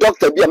damn for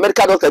doctor, be a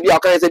medical doctor, be a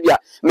kind of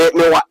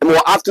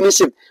more afternoon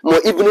shift,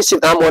 more evening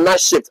shift, and more night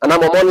shift, and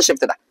I'm a morning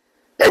shift.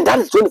 And that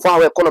is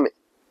 24-hour economy.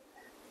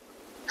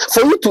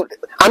 For you to,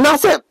 and I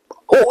said,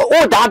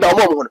 oh,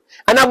 that,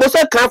 and I was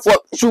so kind for,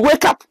 should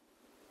wake up.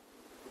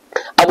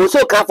 I was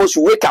so kind for,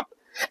 should wake up.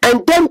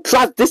 And then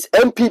trust this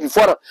MP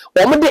before them.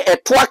 Omode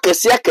etwa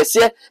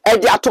kese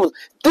and the atoms.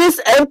 This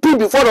MP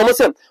before them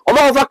say,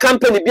 Oma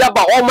company be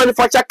about all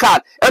manufacture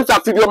card and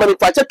to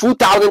manufacture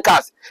 2,000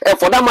 cars. And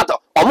for that matter,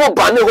 Oma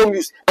ban home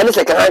use and the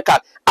second hand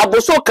card. I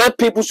was so kind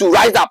people should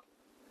rise up.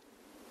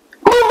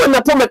 Mama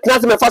na po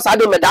metna me fast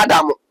ade me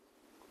dada mo.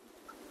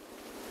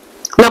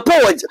 Na po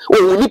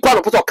o ni pa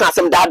no put kan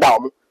sem dada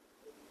mo.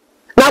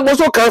 Na bo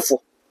so kan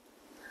fo.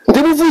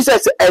 The movie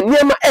says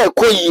enema e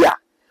koyia.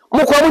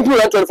 Mukwa mu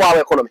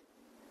 24-hour economy.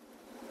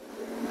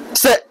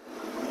 Say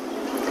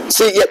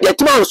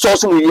yetuma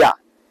source mu ya.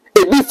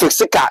 E bi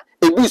fix car,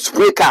 e bi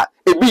spray car,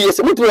 e bi yes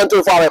mu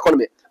 24-hour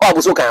economy. O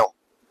abuso kan o.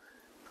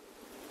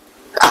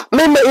 Ah,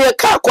 me ye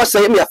car ko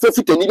say me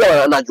afefuta ni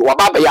bia na jo wa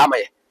ba ya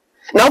amaye.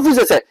 Na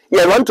ofu say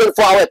ye run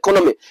 24-hour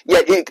economy.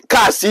 Ye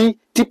car si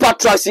tipa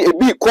truck si e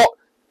bi ko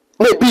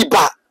na e bi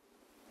ba.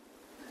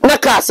 Na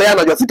car say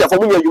na jo fita for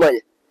mu nya adwuma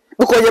ye.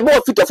 Because ye bo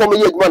fita for mu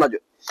nya adwuma na jo.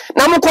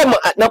 Na mu ko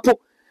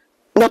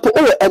na po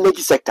all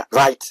energy sector,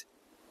 right?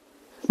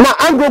 Now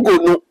I'm go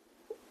no.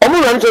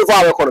 Omo run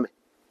 24-hour economy.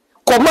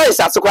 Come is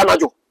as kwa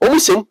najo. Omo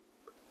sim.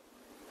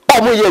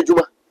 Omo ye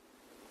adwuma.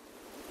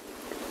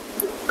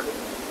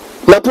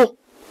 Napo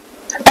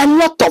a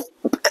lot of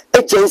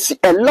agency,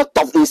 a lot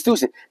of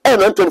institutions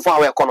and run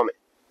 24-hour economy.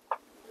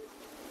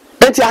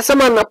 And the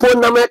asama napo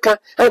na America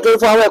and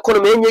 24-hour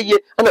economy enye ye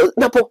and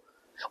napo.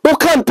 O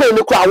campaign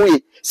no kwa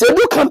we. Say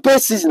do campaign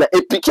season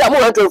e piki am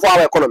run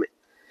 24-hour economy.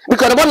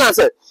 Because the one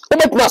answer,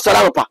 Obe na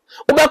sorampa,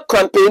 Obe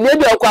campaign,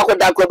 maybe I'll call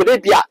that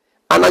bia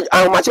and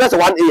much less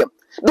 1 a.m.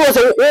 Those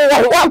are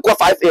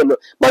 5 a.m.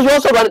 But you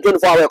also run a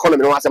 24-hour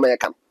economy, no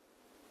American.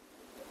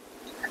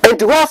 And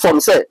to what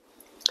from say,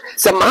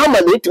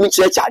 Mahama need to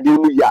church at the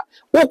new year.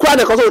 Who cried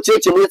the cause of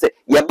church and say,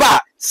 ye ba,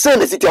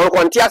 send the city on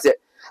Quantiase.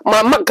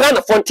 Mamma kind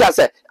of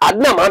Fontiase, I'd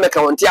never America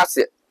on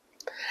Tiase.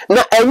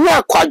 Now, and you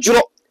are quadro,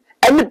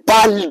 any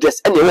bar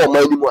leaders, any more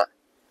anymore.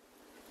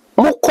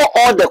 Moko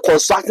all the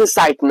construction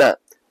site now.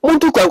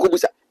 Muntu kwa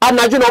kubusa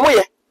anajo no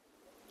moye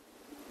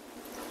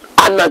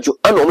anajo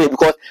ano me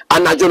because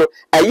anajo no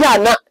eya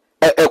na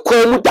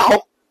ekwan mu da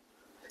ho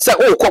say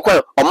o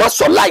kokwan o ma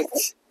so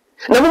light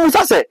na mu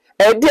musa say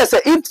e dey say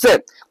if say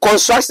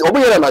construction obo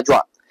yere anajo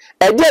a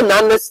e dey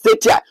na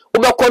state a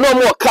obekọ no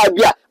mo ka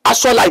bia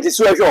aso light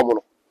si we hwe omo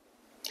no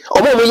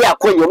omo mo ye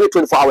akwan yo me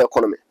 24-hour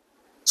economy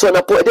so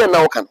na po e dey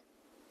na wo kan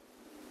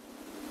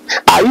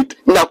ayi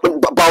na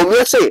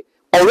Bawumia say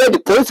already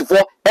police for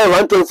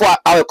around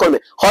 24-hour economy.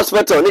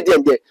 Hospital, need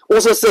them there.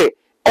 Also say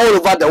all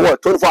over the world,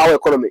 24-hour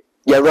economy.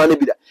 You run a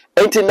bit.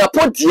 And in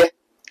Napo dear,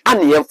 and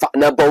the Emfa,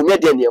 na Bawumia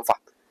dear Emfa.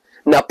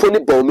 Napo ni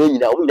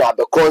Bawumia, we have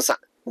a concert.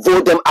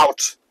 Vote them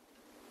out.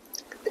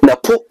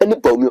 Napo any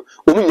Bawumia,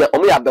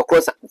 we have a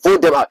concert.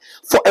 Vote them out.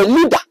 For a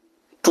leader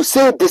to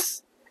say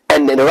this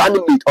and then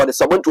running meet or the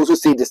someone to also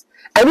say this.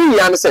 I mean, you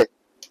understand?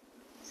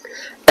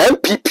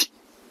 MPP.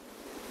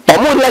 Or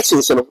more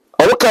elections, you know,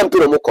 or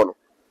campaign or more.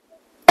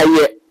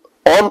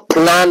 On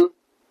plan,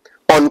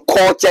 on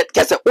culture,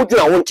 kese uju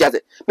na won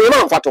tiase. Me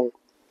ma mfato.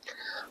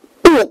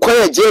 Who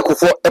kwaya Jeko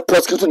for a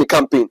prosecuting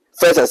campaign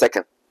first and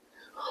second.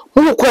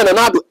 Who kwaya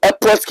na do a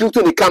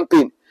prosecuting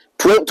campaign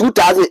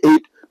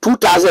 2008,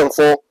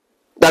 2004,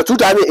 that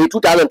 2008,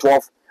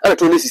 2012 and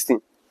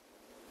 2016.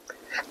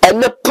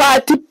 And the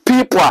party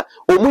people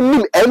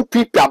omunim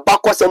MPP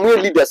abakwa some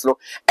leaders no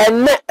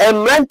and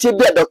emranti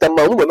be Dr.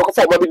 Mahama me ko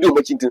for ma bi do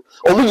machintin.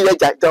 Omu nyina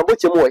jambo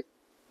chemo e.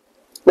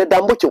 Na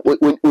dambo che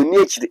oni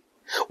achire.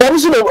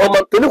 Omusu no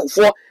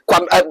omanpenifo kwa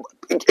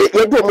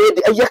yedo mo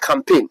de aye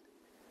campaign.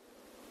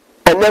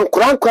 And then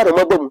kuran no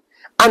mabam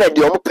ana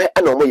de omo pe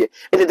ana omo ye.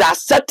 It is a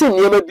certain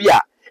name bi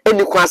a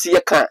eni kwase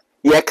ye ka.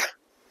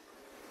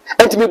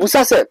 Enti me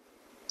busa se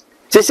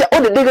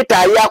o de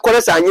digital ya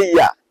akore sa anye yi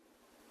a.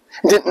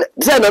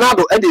 Say na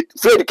do edit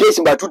free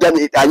education by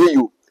 2008 anye yi.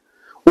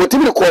 O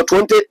timi ko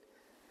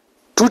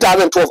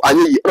 2012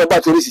 anye yi na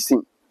ba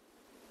 2016.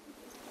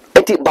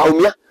 Enti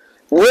Bawumia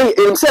when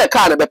him say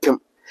car na bepem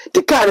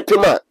the car na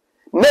pema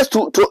next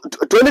to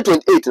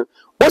 2028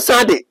 what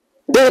say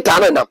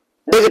data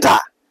data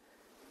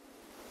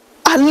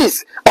at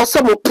least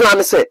also mo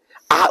plan say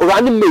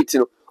running mate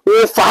no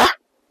o fa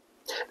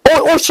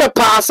o she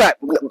pass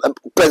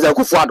president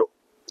Kufuado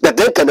that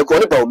then can go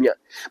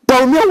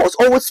Bawumia was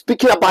always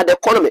speaking about the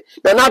economy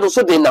na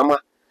so dey nama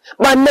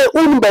but na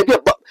unu baby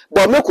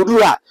Bawumia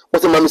kudura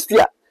was a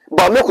mamstia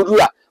Bawumia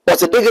kudura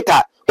was a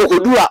data o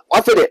kudura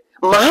ofede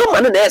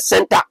Mahama na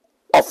center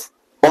of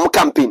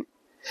campaign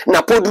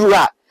na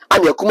podura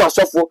ana yakuma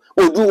sofo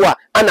odura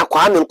ana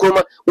kwame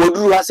nkoma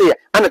odura say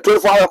ana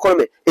 24-hour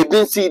economy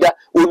ebin sida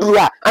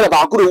odura ana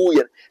ba akoro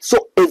wuye So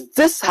is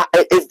this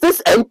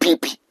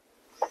MPP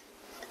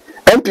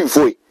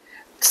for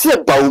see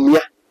Bawumia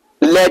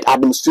led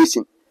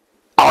administration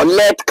or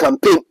led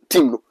campaign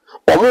team no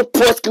or more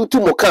prosecute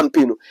more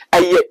campaign no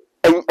any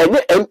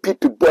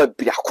MPP boy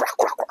be a crack.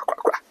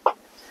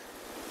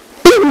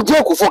 You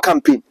go for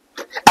campaign.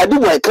 I do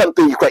my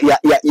campaign ya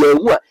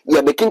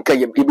making ka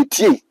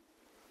yebtie.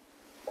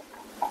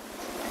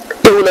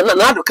 You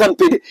na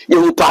campaign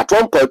you part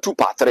 1 part 2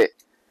 part 3.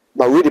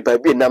 But we the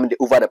baby nam the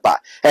over the bar.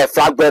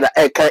 Flag bearer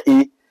can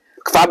e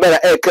flag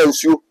bearer can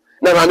su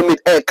na run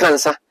meet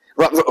cancer.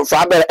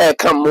 Flag bearer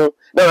can mo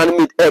na run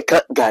meet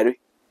can Gary.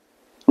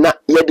 Na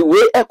ye the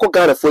way echo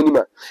Ghana for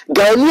anima.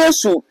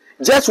 Ghanaians should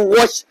just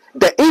watch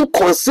the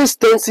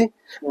inconsistency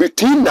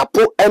between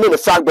NAPO and the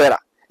flag bearer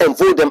and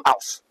vote them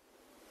out.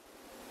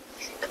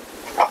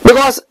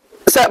 Because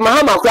say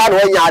Mahama crowd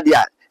one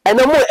yadia and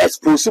no more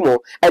exposure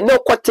and no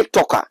kwa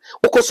TikToker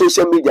or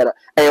social media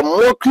a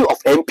mockery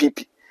of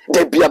MPP.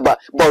 They be about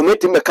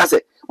Bawumia me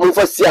kase mo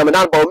fa sia me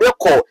na Bawumia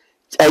call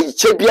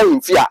chebia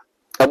in fear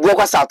a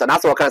block south and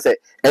that's what can say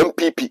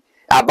MPP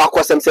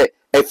abakwa sem say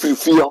e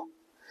free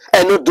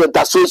and no do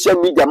that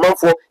social media man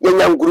for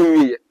yan guru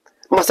wi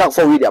masa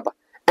for wi aba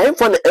and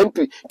for the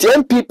MP the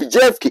MPP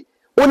JFK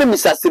one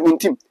Mr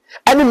 17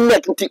 and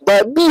make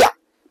ba bia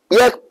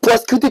ye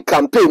prosecute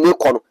campaign no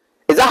kono.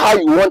 Is that how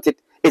you want it?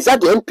 Is that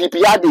the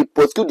MPP had they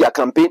prosecute their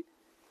campaign?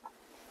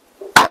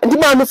 And the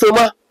man no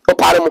fema o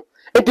paremo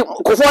e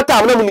ko for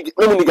time no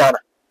muni Ghana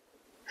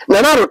na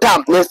na ro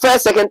time the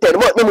first second third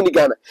no muni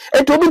Ghana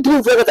e to be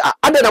to for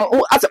other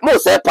than as mo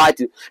say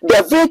party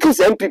the vehicles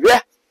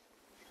MPP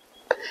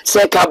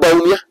say ka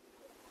Bawumia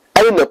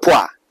and the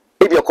poor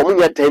if your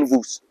community 10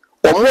 votes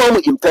or more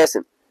in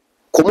person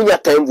community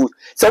 10 votes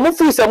some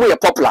feel some are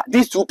popular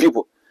these two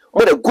people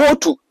when they go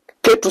to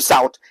K2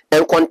 South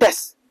and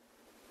contest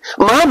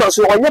Mahama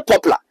so on your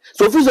popular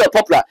so if you are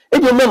popular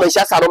if you remember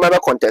just another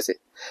contest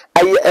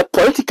a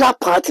political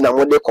party na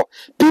what they call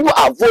people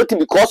are voting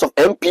because of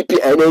MPP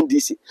and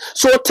NDC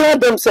so tell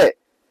them say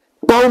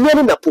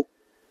Bawumia NAPO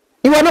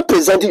you are not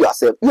presenting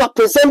yourself you are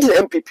presenting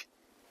MPP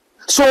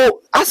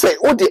so I say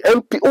all the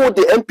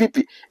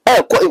MPP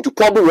call into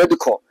public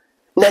radical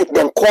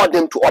then call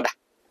them to order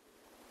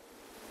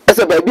as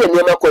a baby and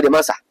never call the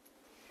massa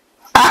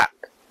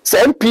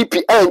say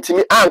MPP and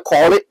me and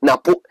call it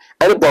NAPO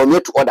and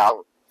Bawumia to order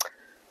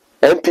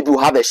MPP will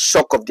have a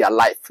shock of their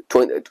life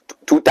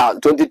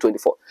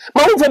 2024.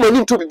 Mahama for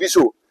money to be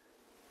so.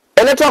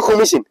 Electoral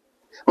Commission.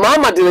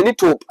 Mahama didn't need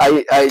to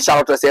I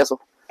shout to say so.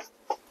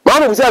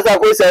 Mahama was as I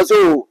go say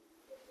so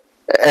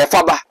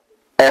Faba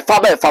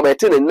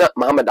tin na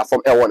Mahama da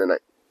from L1 and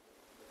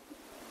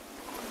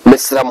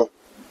Mesramo.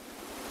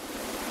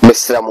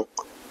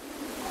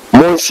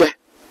 Monche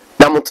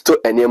na mototo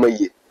enema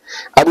yi.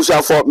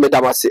 Abusa for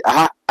medamase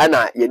aha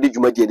ana ye di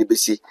dwumadi ne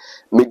besi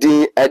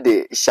medi e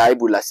de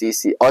shaibu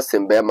lasisi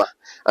osim bema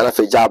ana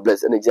fe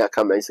jobless ene gya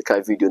camera isi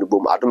kan video no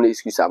bom adom na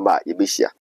excuse amba ye behia